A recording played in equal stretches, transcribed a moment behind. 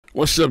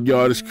What's up,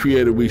 y'all? This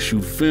Creator We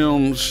Shoot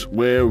Films,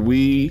 where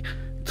we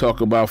talk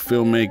about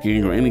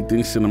filmmaking or anything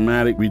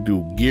cinematic. We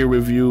do gear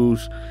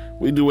reviews.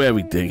 We do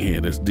everything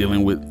here that's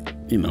dealing with,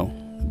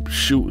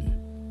 shooting.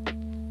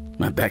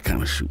 Not that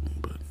kind of shooting,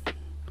 but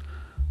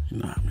you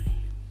know what I mean.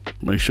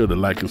 Make sure to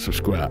like and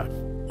subscribe.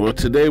 Well,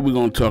 today we're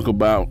going to talk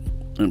about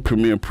in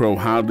Premiere Pro,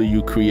 how do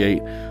you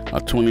create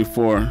a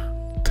 24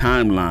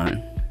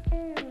 timeline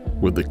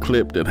with a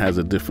clip that has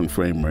a different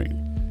frame rate.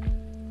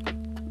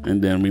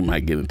 And then we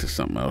might get into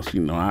something else.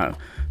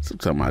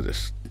 Sometimes I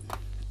just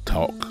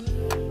talk.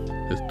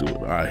 Let's do it.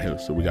 All right, here.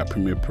 So we got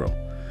Premiere Pro.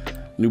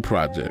 New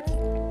project.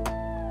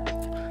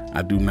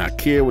 I do not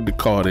care what to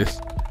call this.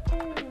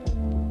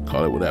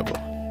 Call it whatever.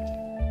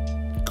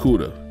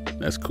 CUDA.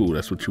 That's cool.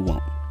 That's what you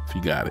want. If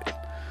you got it.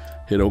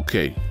 Hit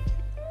OK.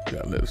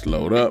 Gotta let us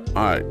load up.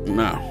 All right,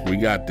 now we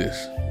got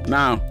this.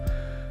 Now,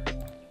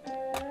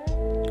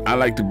 I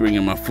like to bring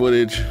in my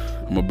footage.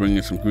 I'm gonna bring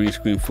in some green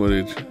screen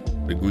footage.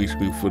 The green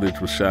screen footage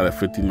was shot at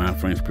 59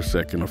 frames per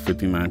second or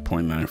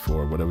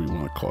 59.94, whatever you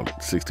want to call it,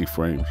 60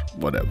 frames,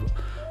 whatever.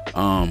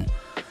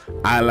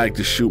 I like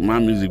to shoot my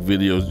music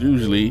videos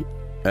usually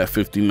at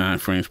 59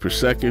 frames per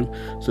second,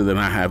 so then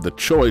I have the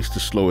choice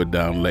to slow it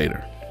down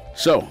later.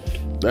 So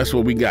that's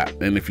what we got.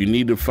 And if you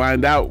need to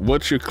find out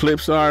what your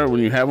clips are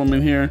when you have them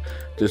in here,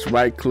 just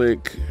right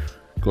click,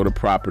 go to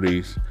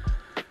properties,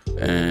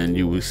 and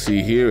you will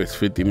see here it's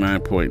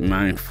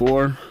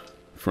 59.94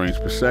 frames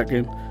per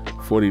second,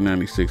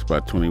 4096 by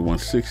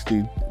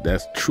 2160.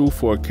 That's true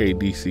 4K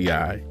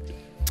DCI.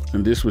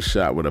 And this was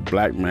shot with a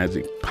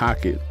Blackmagic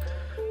Pocket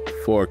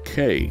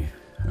 4K.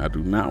 I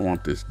do not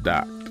want this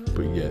docked,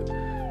 but yet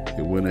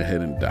it went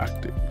ahead and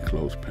docked it.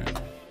 Close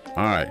panel.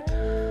 All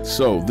right,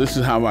 so this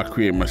is how I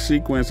create my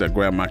sequence. I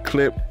grab my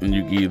clip, and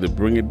you can either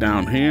bring it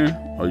down here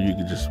or you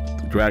can just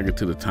drag it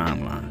to the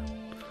timeline.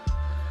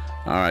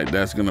 All right,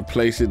 that's gonna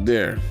place it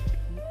there.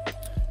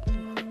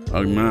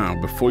 Now,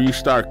 before you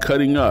start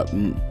cutting up,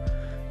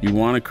 you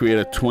want to create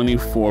a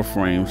 24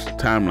 frames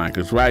timeline,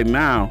 because right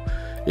now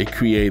it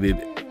created,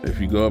 if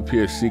you go up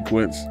here,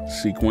 sequence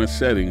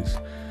settings,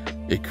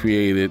 it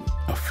created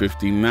a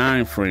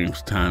 59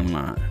 frames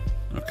timeline.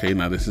 Okay,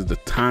 now this is the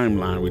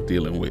timeline we're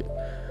dealing with.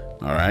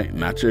 All right,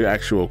 not your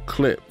actual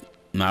clip.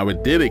 Now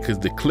it did it because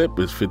the clip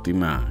is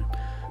 59,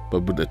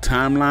 but with the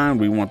timeline,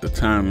 we want the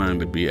timeline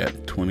to be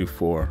at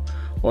 24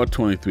 or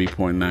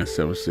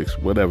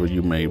 23.976, whatever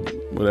you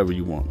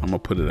want. I'm gonna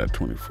put it at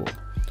 24.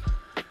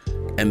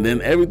 And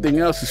then everything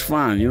else is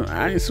fine.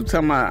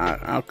 Sometimes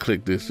I'll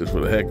click this just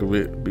for the heck of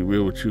it. Be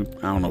real with you.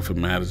 I don't know if it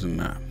matters or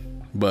not.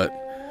 But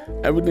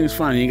everything's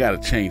fine. You gotta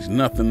change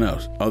nothing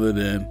else other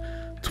than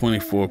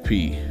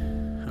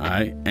 24p. All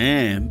right?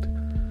 And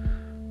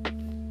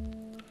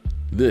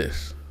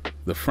this,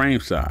 the frame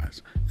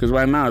size. Because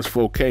right now it's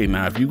 4K.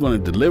 Now, if you're gonna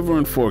deliver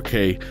in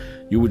 4K,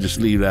 you would just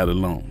leave that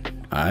alone.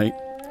 All right?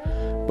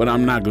 But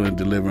I'm not gonna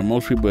deliver.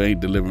 Most people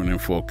ain't delivering in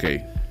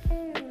 4K.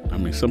 I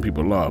mean, some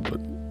people are, but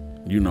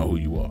you know who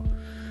you are.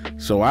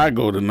 So I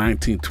go to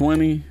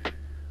 1920,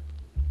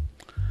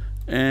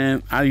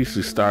 and I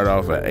usually start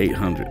off at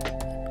 800.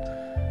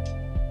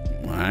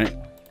 All right,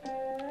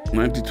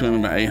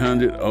 1920 by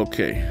 800.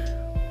 Okay.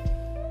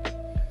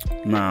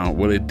 Now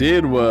what it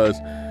did was,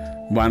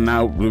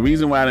 the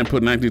reason why I didn't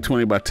put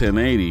 1920 by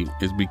 1080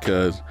 is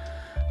because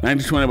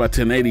 1920 by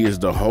 1080 is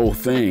the whole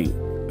thing.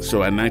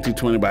 So at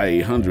 1920 by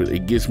 800,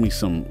 it gives me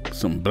some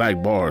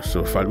black bars. So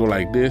if I go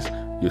like this,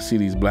 you'll see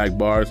these black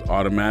bars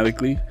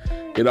automatically.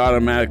 It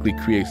automatically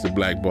creates the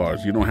black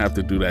bars. You don't have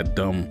to do that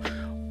dumb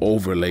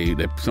overlay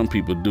that some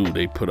people do.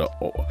 They put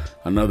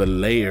another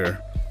layer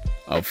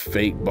of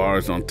fake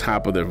bars on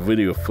top of their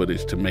video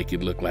footage to make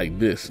it look like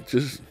this.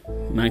 Just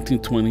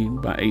 1920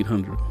 by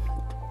 800,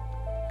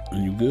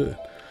 and you good.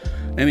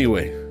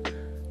 Anyway,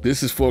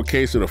 this is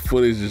 4K, so the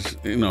footage is,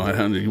 at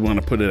 100. You want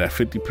to put it at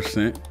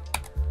 50%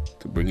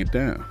 to bring it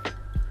down.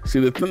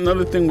 See,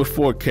 another thing with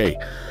 4K,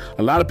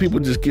 a lot of people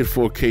just get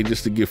 4K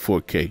just to get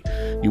 4K.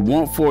 You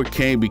want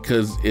 4K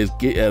because it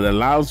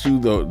allows you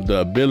the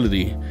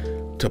ability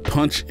to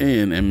punch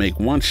in and make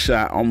one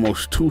shot,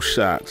 almost two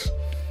shots,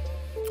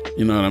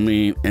 you know what I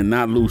mean, and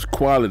not lose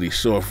quality.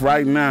 So if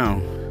right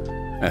now,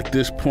 at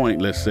this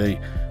point, let's say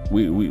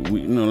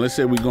let's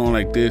say we're going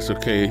like this,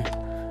 okay,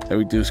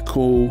 everything's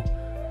cool.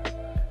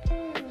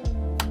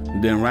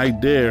 Then right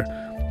there,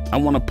 I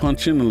want to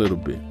punch in a little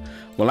bit.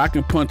 Well, I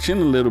can punch in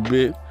a little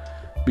bit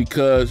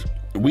because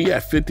we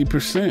at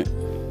 50%.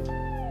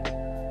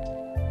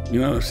 You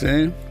know what I'm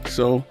saying?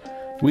 So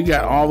we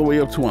got all the way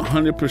up to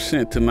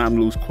 100% to not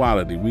lose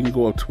quality. We can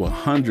go up to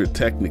 100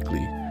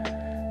 technically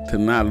to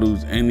not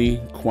lose any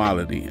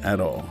quality at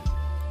all.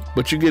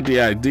 But you get the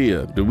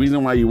idea. The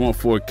reason why you want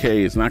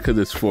 4K is not because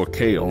it's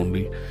 4K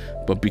only,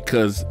 but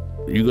because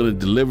you're going to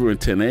deliver in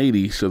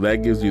 1080, so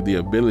that gives you the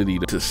ability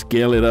to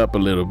scale it up a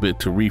little bit,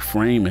 to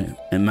reframe it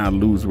and not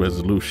lose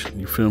resolution.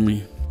 You feel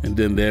me? And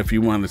then there, if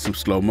you wanted some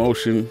slow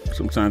motion,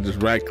 sometimes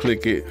just right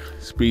click it,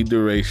 speed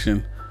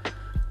duration,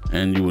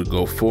 and you would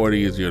go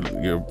 40 is your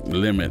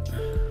limit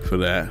for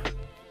that.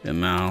 And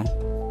now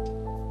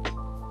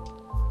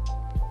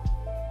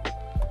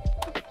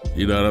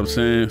You know what I'm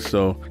saying?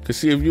 So, cause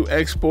see, if you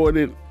export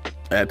it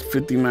at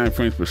 59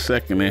 frames per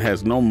second, it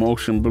has no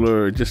motion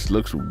blur. It just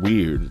looks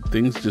weird.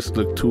 Things just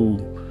look too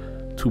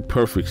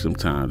perfect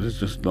sometimes. It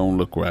just don't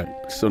look right.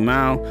 So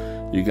now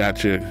you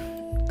got your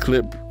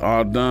clip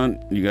all done.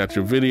 You got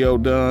your video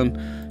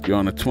done. You're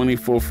on a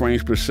 24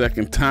 frames per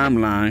second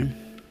timeline.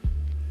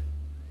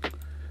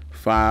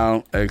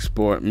 File,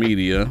 export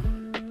media.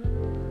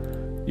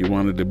 You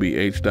want it to be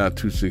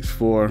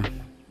H.264.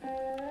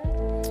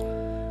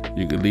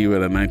 You can leave it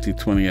at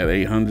 1920 at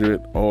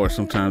 800, or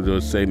sometimes it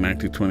would say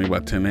 1920 by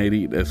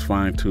 1080. That's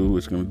fine too.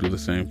 It's going to do the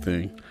same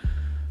thing.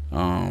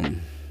 I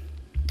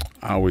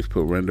always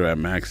put render at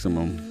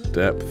maximum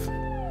depth.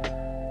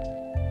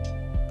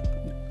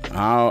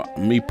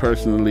 Me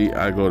personally,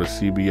 I go to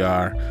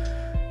CBR.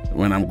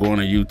 When I'm going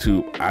to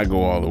YouTube, I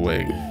go all the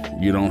way.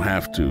 You don't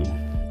have to.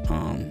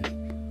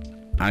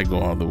 I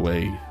go all the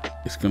way.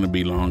 It's going to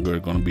be longer.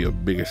 It's going to be a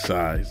bigger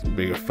size,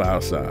 bigger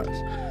file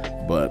size.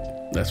 But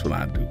that's what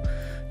I do.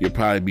 You'll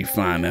probably be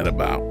fine at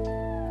about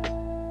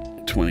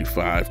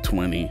 25,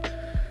 20.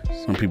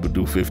 Some people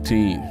do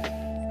 15.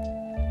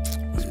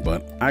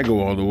 But I go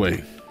all the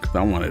way because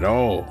I want it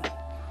all.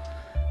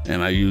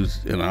 And I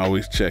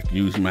always check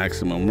use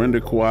maximum render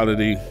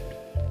quality.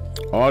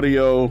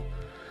 Audio,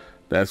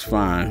 that's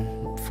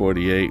fine.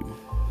 48.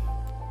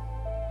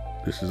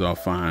 This is all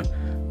fine.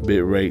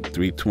 Bit rate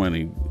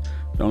 320.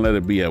 Don't let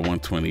it be at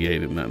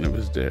 128 if nothing of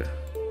it's there.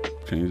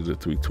 Change it to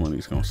 320.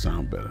 It's gonna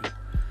sound better.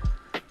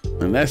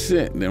 And that's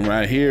it. Then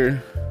right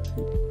here,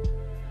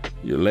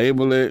 you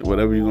label it,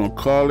 whatever you're gonna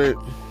call it,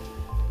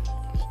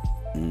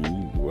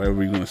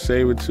 wherever you're gonna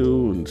save it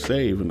to, and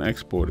save and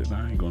export it.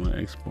 I ain't gonna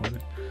export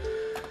it.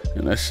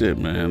 And that's it,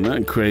 man.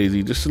 Nothing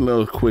crazy. Just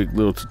a quick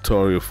little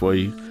tutorial for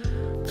you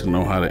to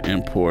know how to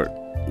import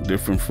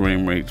different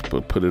frame rates,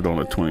 but put it on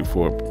a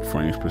 24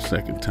 frames per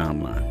second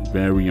timeline.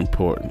 Very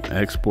important.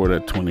 Export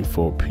at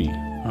 24p,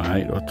 all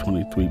right, or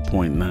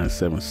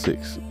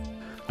 23.976.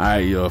 All right,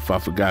 yo, if I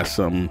forgot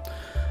something,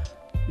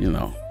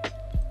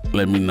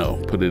 let me know.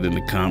 Put it in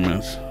the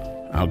comments.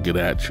 I'll get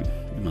at you.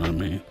 You know what I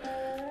mean?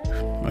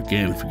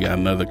 Again, if you got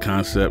another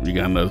concept, you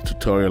got another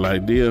tutorial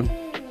idea,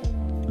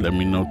 let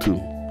me know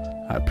too.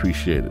 I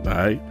appreciate it, all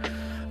right?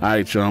 All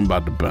right, y'all, I'm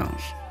about to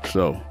bounce.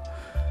 So,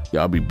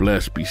 y'all be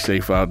blessed, be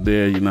safe out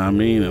there, you know what I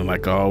mean? And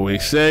like I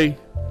always say,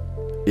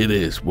 it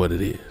is what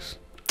it is.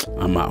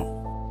 I'm out.